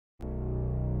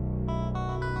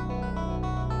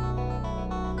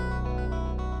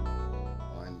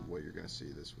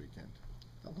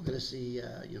see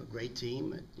great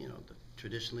team.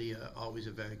 Traditionally always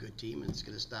a very good team, and it's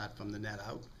going to start from the net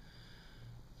out.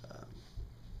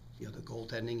 The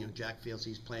goaltending. Jack feels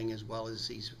he's playing as well as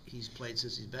he's played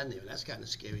since he's been there, and that's kind of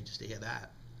scary just to hear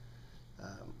that.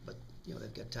 But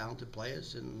they've got talented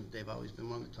players, and they've always been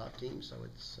one of the top teams. So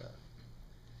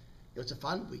it's a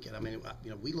fun weekend. I mean,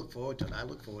 we look forward to it. I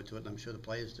look forward to it, and I'm sure the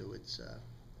players do. It's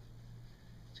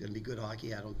going to be good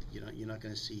hockey. You're not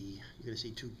going to see. You're going to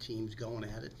see two teams going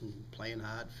at it and playing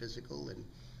hard, physical, and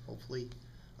hopefully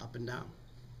up and down.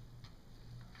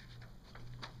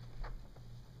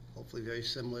 Hopefully very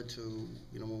similar to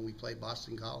when we played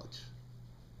Boston College.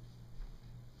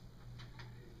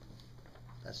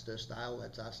 That's their style.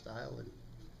 That's our style. And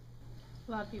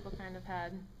a lot of people kind of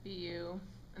had BU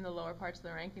in the lower parts of the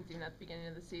rankings even at the beginning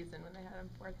of the season when they had them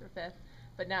 4th or 5th.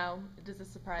 But now, does this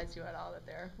surprise you at all that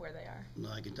they're where they are? No,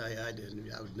 I can tell you I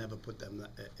didn't. I would never put them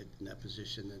in that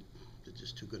position. They're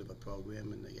just too good of a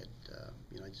program, and they get,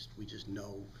 we just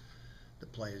know the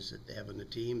players that they have on the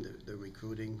team. They're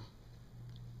recruiting.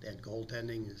 They had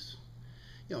goaltending.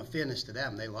 In fairness to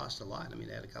them, they lost a lot. I mean,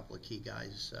 they had a couple of key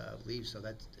guys leave, so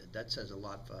that says a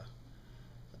lot for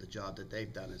the job that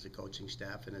they've done as a coaching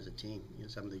staff and as a team.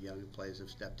 Some of the younger players have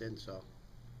stepped in, so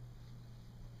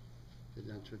they've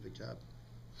done a terrific job.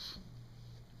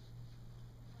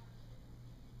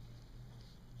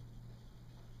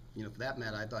 For that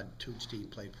matter, I thought Toots' team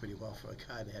played pretty well for a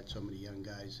guy that had so many young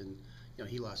guys, and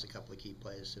he lost a couple of key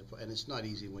players, and it's not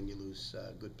easy when you lose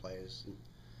good players, and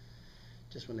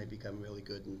just when they become really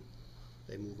good and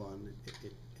they move on,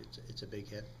 it's a big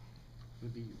hit.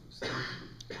 Would be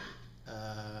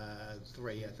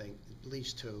 3, I think, at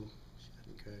least 2.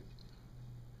 Kirk,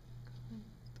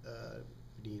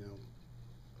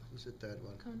 who's the third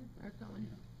one? Cohen.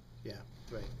 Yeah,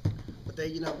 3. But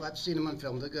they, I've seen them on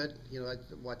film. They're good. I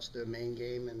watched the main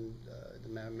game and the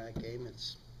Merrimack game.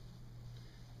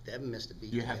 They haven't missed a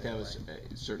beat. You have to have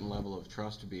a certain level of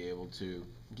trust to be able to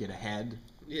get ahead.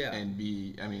 Yeah. And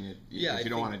be, if you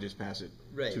don't want to just pass it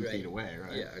 2 feet away,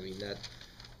 right? Yeah, I mean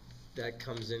that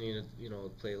comes in,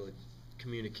 play like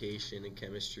communication and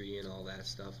chemistry and all that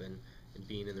stuff, and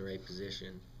being in the right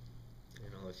position.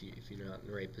 If you're not in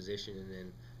the right position and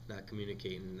then not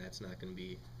communicating, that's not going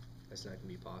to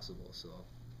be possible. So.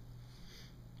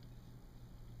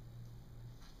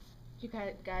 You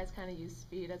guys kind of use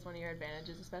speed as one of your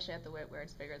advantages, especially at the weight where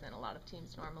it's bigger than a lot of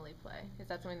teams normally play. Is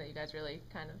that something that you guys really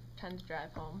kind of tend to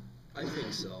drive home? I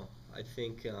think so. I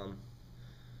think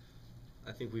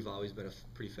we've always been a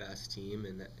pretty fast team,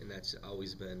 and that's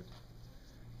always been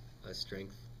a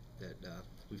strength that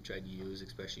we've tried to use,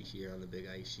 especially here on the big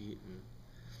ice sheet, and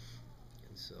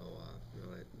so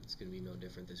it's going to be no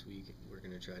different this week. We're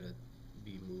going to try to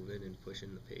be moving and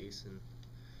pushing the pace and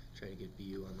try to get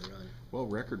BU on the run. Well,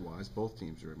 record-wise, both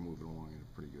teams are moving along at a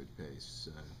pretty good pace.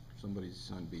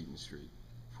 Somebody's unbeaten streak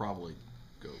probably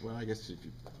go. Well, I guess if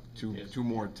you two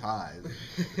more ties.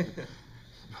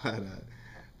 But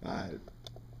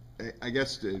I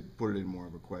guess to put it in more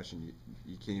of a question,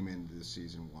 you came into the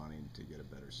season wanting to get a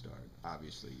better start.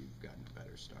 Obviously, you've gotten a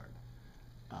better start.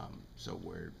 So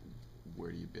where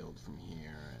do you build from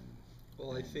here?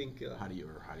 Well, I think how do you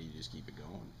just keep it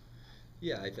going?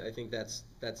 Yeah, I think that's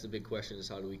the big question, is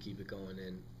how do we keep it going,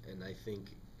 and I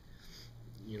think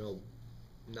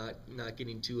not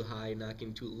getting too high, not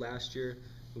getting too. Last year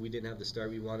we didn't have the start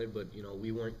we wanted, but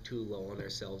we weren't too low on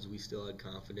ourselves. We still had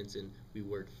confidence and we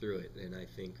worked through it, and I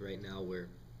think right now we're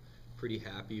pretty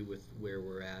happy with where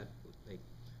we're at, like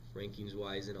rankings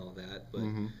wise and all that. But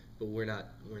but we're not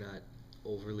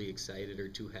overly excited or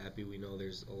too happy. We know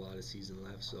there's a lot of season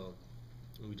left, so.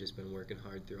 We've just been working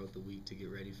hard throughout the week to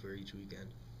get ready for each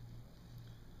weekend.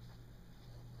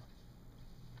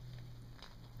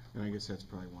 And I guess that's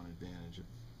probably one advantage of,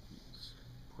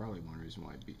 probably one reason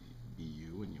why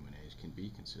BU and UNH can be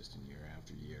consistent year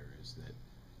after year is that,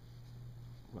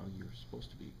 well, you're supposed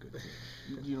to be good.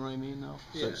 You know what I mean, though?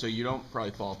 Yeah. So you don't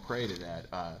probably fall prey to that,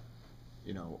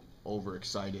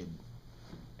 overexcited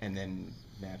and then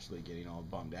naturally getting all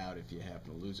bummed out if you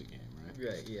happen to lose a game, right?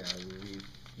 Right, yeah. I mean,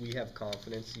 we have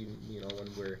confidence, even, when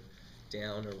we're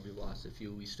down or we've lost a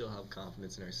few, we still have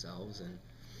confidence in ourselves, and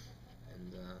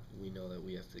we know that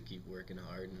we have to keep working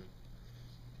hard, and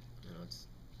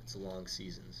it's a long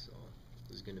season, so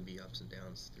there's going to be ups and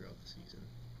downs throughout the season.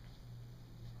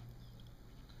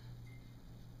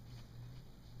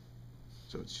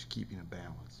 So it's keeping a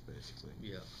balance, basically.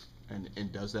 Yeah.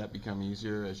 And does that become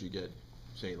easier as you get,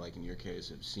 say, like in your case,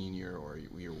 a senior, or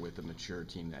you're with a mature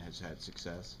team that has had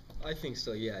success? I think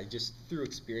so, yeah. Just through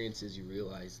experiences, you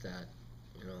realize that,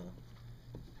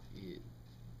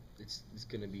 it's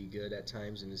going to be good at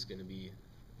times, and it's going to be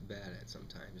bad at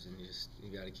sometimes, and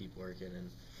you got to keep working.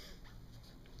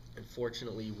 And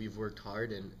fortunately, we've worked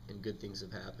hard, and good things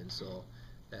have happened. So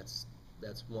that's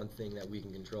one thing that we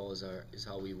can control is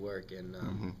how we work, and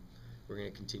we're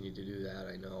going to continue to do that,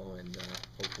 I know, and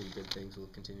hopefully good things will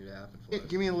continue to happen for us.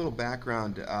 Give me a little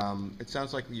background. It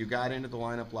sounds like you got into the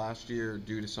lineup last year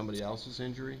due to somebody else's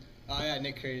injury. Oh yeah,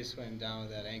 Nick Curtis went down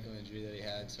with that ankle injury that he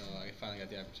had, so I finally got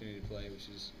the opportunity to play, which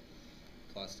is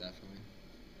a plus definitely.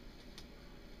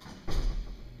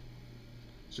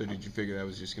 So did you figure that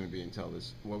was just going to be until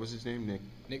this? What was his name?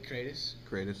 Nick Curtis.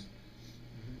 Kratos.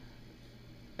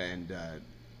 And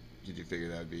did you figure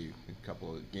that would be a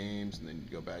couple of games and then you'd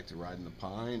go back to riding the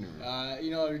pine? Or? I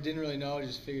didn't really know.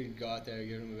 Just figured I'd go out there,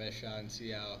 give him my best shot, and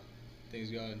see how things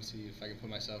go, and see if I can put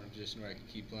myself in a position where I could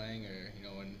keep playing. Or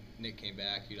when Nick came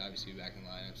back, he'd obviously be back in the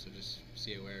lineup. So just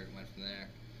see where it went from there.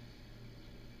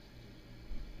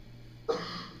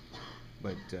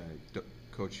 But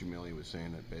Coach Umile was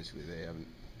saying that basically they haven't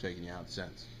taken you out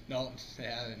since. No, they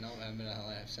haven't. No, I haven't been out of the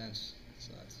lineup since.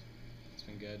 So it's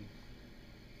been good.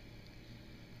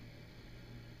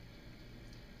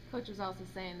 Coach was also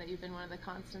saying that you've been one of the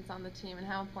constants on the team, and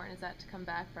how important is that to come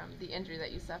back from the injury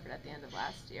that you suffered at the end of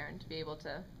last year and to be able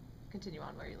to continue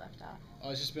on where you left off?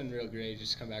 Oh, it's just been real great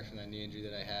just to come back from that knee injury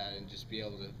that I had and just be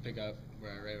able to pick up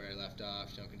right where I left off,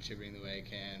 contributing the way I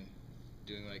can,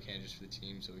 doing what I can just for the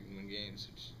team so we can win games,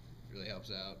 which really helps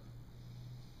out.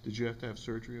 Did you have to have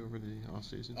surgery over the off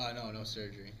season? No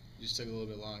surgery. It just took a little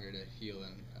bit longer to heal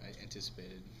than I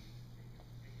anticipated.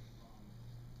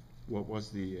 What was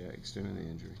the extent of the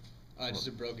injury? Just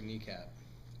a broken kneecap.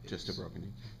 Just a broken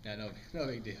knee? Yeah, no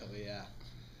big deal, but yeah.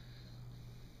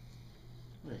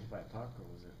 Wait, by a puck, or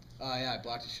was it? Yeah, I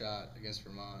blocked a shot against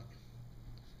Vermont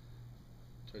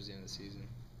towards the end of the season.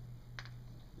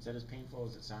 Is that as painful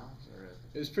as it sounds, or?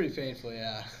 It was pretty painful,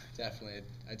 yeah, definitely.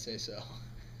 I'd say so.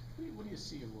 What do you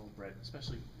see in Will Brett,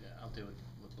 especially out there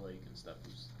with Blake and stuff,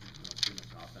 who's pretty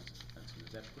much an offensive defenseman?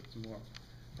 Does that put some more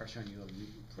pressure on you? You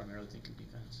primarily thinking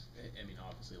defense. I mean,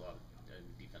 obviously a lot of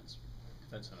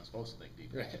defensemen are supposed to think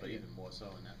defense, right, but yeah. even more so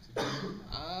in that situation.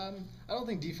 I don't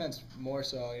think defense more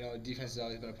so. Defense has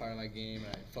always been a part of my game,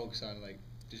 and I focus on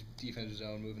just defensive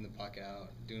zone, moving the puck out,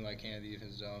 doing what I can in the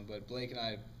defensive zone. But Blake and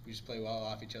I, we just play well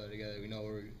off each other together. We know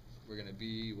where we're going to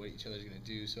be, what each other's going to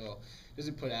do. So it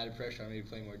doesn't put added pressure on me to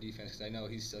play more defense because I know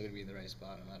he's still going to be in the right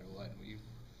spot no matter what. We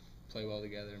play well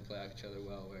together and play off each other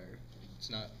well, where it's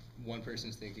not one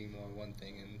person's thinking more one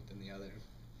thing than the other.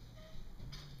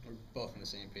 We're both on the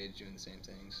same page doing the same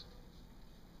things.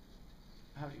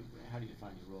 How do you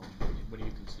define your role? What do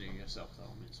you consider yourself, though?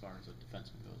 I mean, as far as a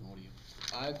defenseman goes, and what do you?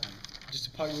 I'm just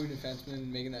a puck-moving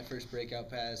defenseman, making that first breakout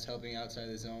pass, helping outside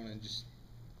the zone, and just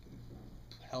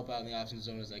help out in the offensive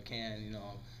zone as I can.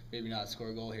 Maybe not score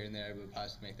a goal here and there, but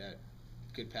possibly make that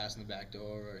good pass in the back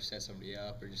door, or set somebody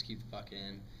up, or just keep the puck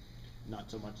in.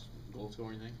 Not so much goal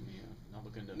scoring thing. I mean, not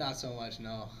looking to. Not so much,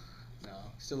 no.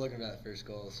 Still looking for that first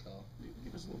goal. So.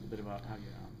 Give us a little bit about how you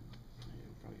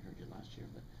probably heard you last year,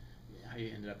 but how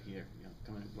you ended up here.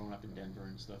 Growing up in Denver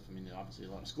and stuff. I mean, obviously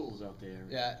a lot of schools out there.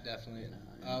 Yeah, definitely.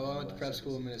 I went to prep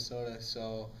school in Minnesota,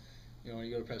 so when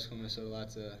you go to prep school in Minnesota,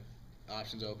 lots of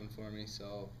options open for me.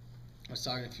 So I was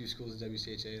talking to a few schools at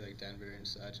WCHA like Denver and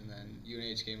such, and then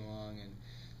UNH came along and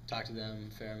talked to them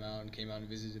a fair amount, and came out and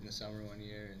visited in the summer one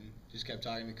year, and just kept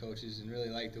talking to coaches and really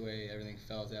liked the way everything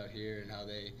felt out here and how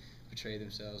they portrayed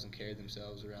themselves and carried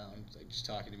themselves around, just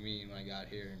talking to me when I got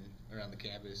here and around the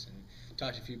campus, and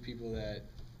talked to a few people that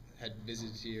had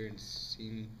visited here and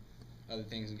seen other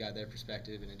things and got their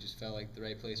perspective, and it just felt like the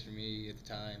right place for me at the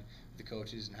time with the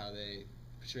coaches and how they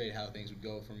portrayed how things would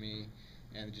go for me,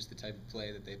 and just the type of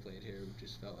play that they played here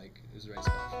just felt like it was the right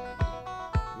spot for me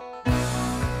to be.